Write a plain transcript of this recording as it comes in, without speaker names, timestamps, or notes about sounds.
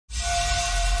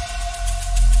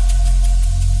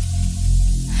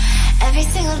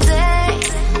single day,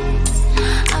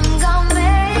 I'm gonna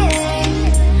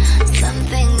make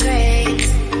something great.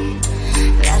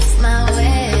 That's my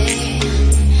way.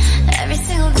 Every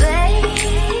single day.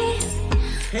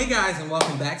 Hey guys, and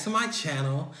welcome back to my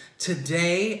channel.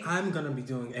 Today I'm gonna be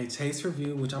doing a taste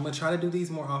review, which I'm gonna try to do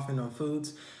these more often on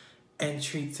foods and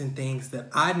treats and things that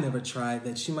I've never tried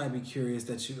that you might be curious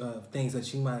that things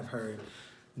that you might have heard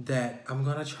that I'm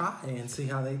gonna try and see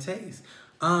how they taste.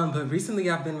 But recently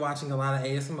I've been watching a lot of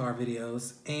ASMR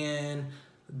videos, and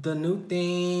the new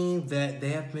thing that they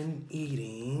have been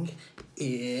eating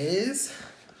is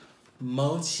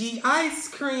Mochi ice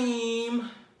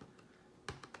cream.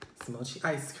 It's Mochi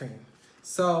ice cream.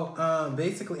 So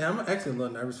basically, I'm actually a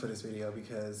little nervous for this video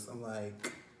because I'm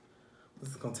like,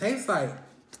 what's it gonna taste like?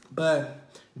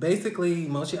 But basically,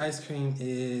 Mochi ice cream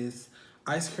is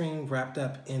ice cream wrapped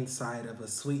up inside of a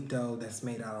sweet dough that's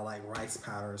made out of like rice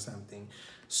powder or something.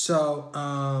 So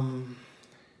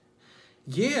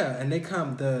yeah, and they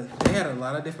had a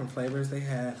lot of different flavors. They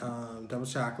had double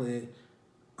chocolate,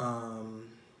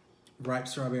 ripe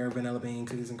strawberry, vanilla bean,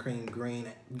 cookies and cream,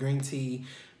 green tea,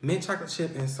 mint chocolate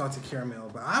chip, and salted caramel.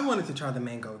 But I wanted to try the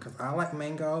mango because I like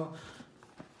mango.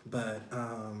 But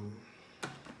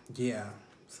yeah,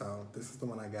 so this is the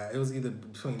one I got. It was either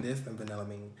between this and vanilla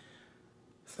bean.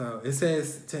 So it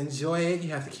says to enjoy it,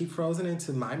 you have to keep frozen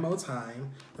into My Mo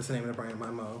time. That's the name of the brand, My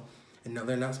Mo. And no,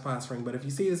 they're not sponsoring, but if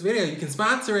you see this video, you can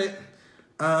sponsor it.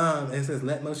 It says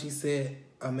let Mochi sit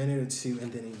a minute or two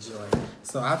and then enjoy.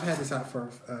 So I've had this out for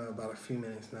about a few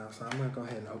minutes now, so I'm gonna go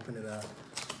ahead and open it up.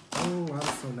 Oh, I'm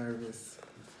so nervous.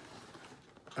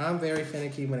 I'm very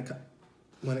finicky when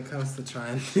it comes to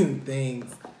trying new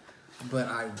things, but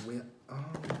I will. Oh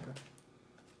my god.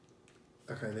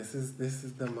 Okay, this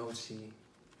is the Mochi.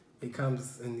 It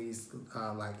comes in these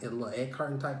like a little egg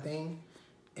carton type thing,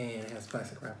 and it has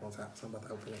plastic wrap on top. So I'm about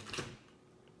to open it.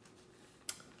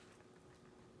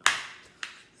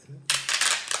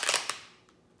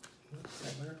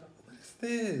 What is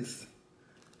this?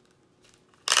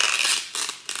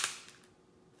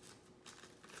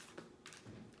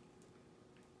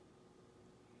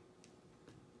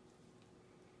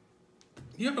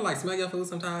 You ever like smell your food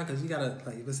sometimes? Cause you gotta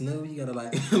like, if it's new, you gotta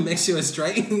like make sure it's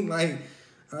straight. Like,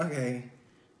 okay,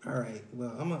 all right.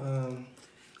 Well, I'm gonna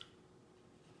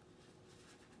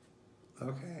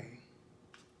okay.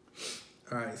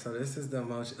 All right, so this is the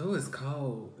Mochi. Oh, it's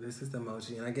cold. This is the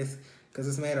Mochi, and I guess because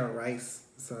it's made of rice,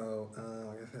 so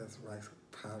I guess it has rice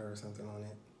powder or something on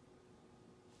it.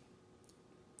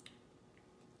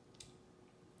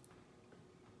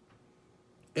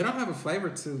 It don't have a flavor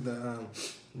to the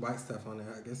white stuff on it.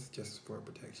 I guess it's just for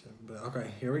protection. But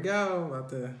okay, here we go. About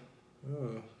to,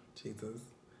 oh, Jesus.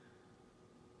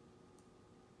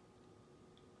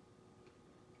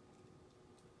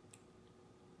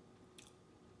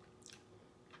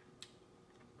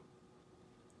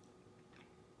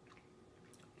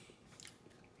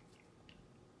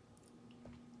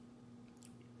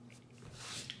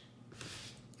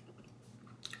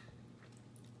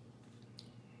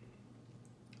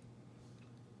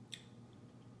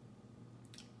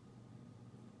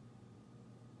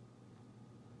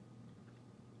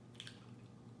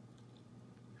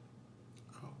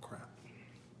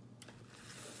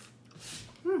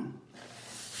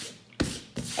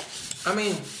 I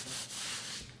mean,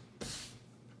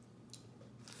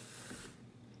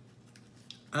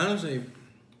 honestly,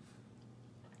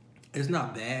 it's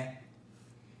not bad.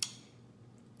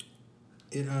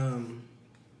 It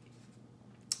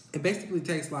basically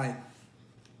tastes like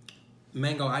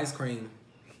mango ice cream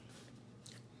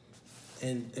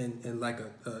and like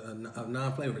a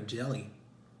non-flavored jelly.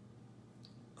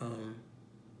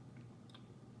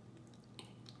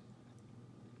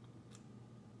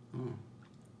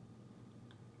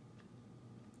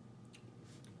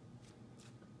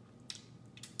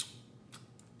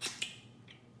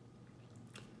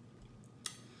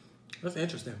 That's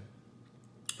interesting.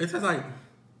 It tastes like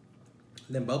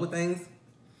them boba things,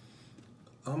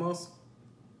 almost.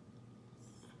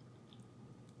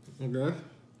 Okay.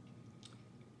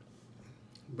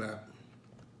 But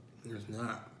it's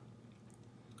not.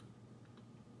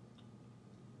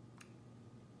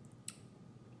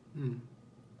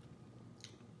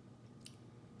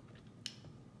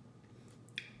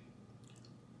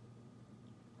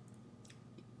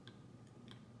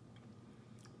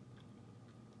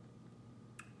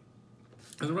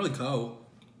 It's really cold.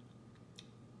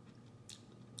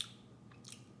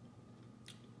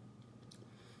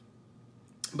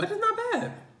 But it's not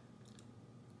bad.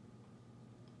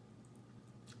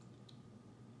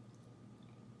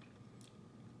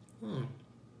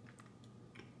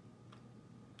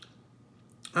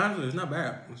 Honestly, it's not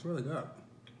bad. It's really good.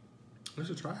 You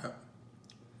should try it.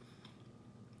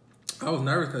 I was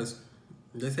nervous because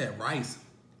they said rice.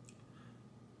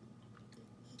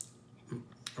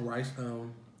 A rice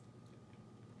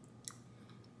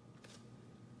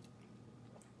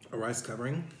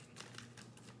covering.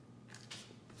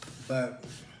 But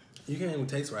you can't even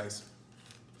taste rice.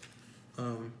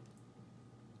 All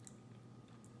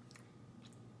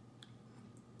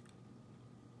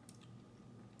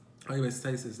you taste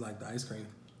is like the ice cream.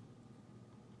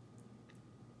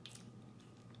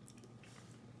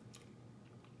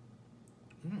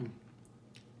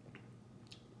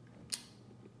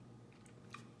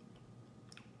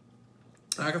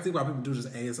 I can see why people do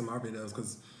just ASMR videos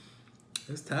because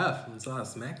it's tough. It's a lot of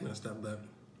smacking and stuff, but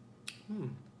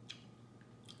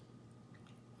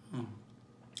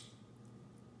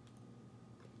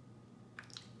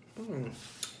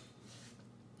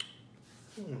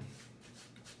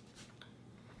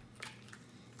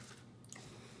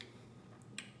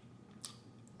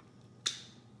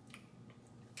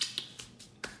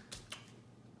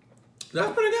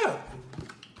That's pretty good.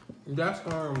 That's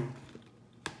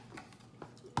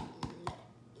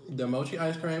the Mochi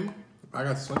ice cream. I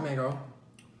got the sweet mango,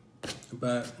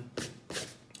 but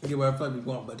you get whatever flavor you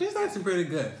want. But this is actually pretty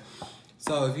good.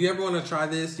 So if you ever want to try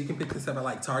this, you can pick this up at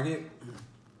like Target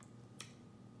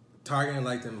and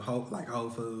like them Whole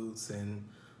Foods and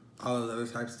all those other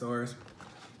type stores.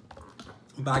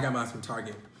 But I got mine from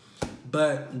Target.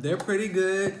 But they're pretty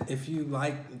good if you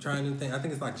like trying new things. I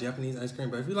think it's like Japanese ice cream.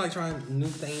 But if you like trying new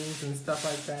things and stuff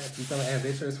like that, if you feel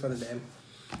adventurous for the day,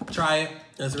 try it.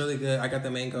 It's really good. I got the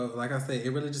mango. Like I said, it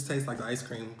really just tastes like the ice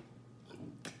cream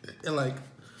and like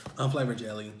unflavored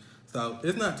jelly. So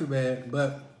it's not too bad.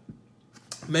 But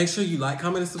make sure you like,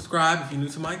 comment, and subscribe if you're new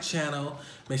to my channel.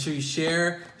 Make sure you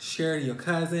share to your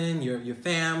cousin, your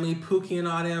family, Pookie and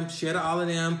all them. Share to all of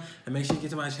them. And make sure you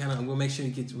get to my channel and we'll make sure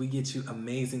we get you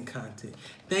amazing content.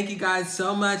 Thank you guys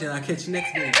so much and I'll catch you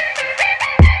next video.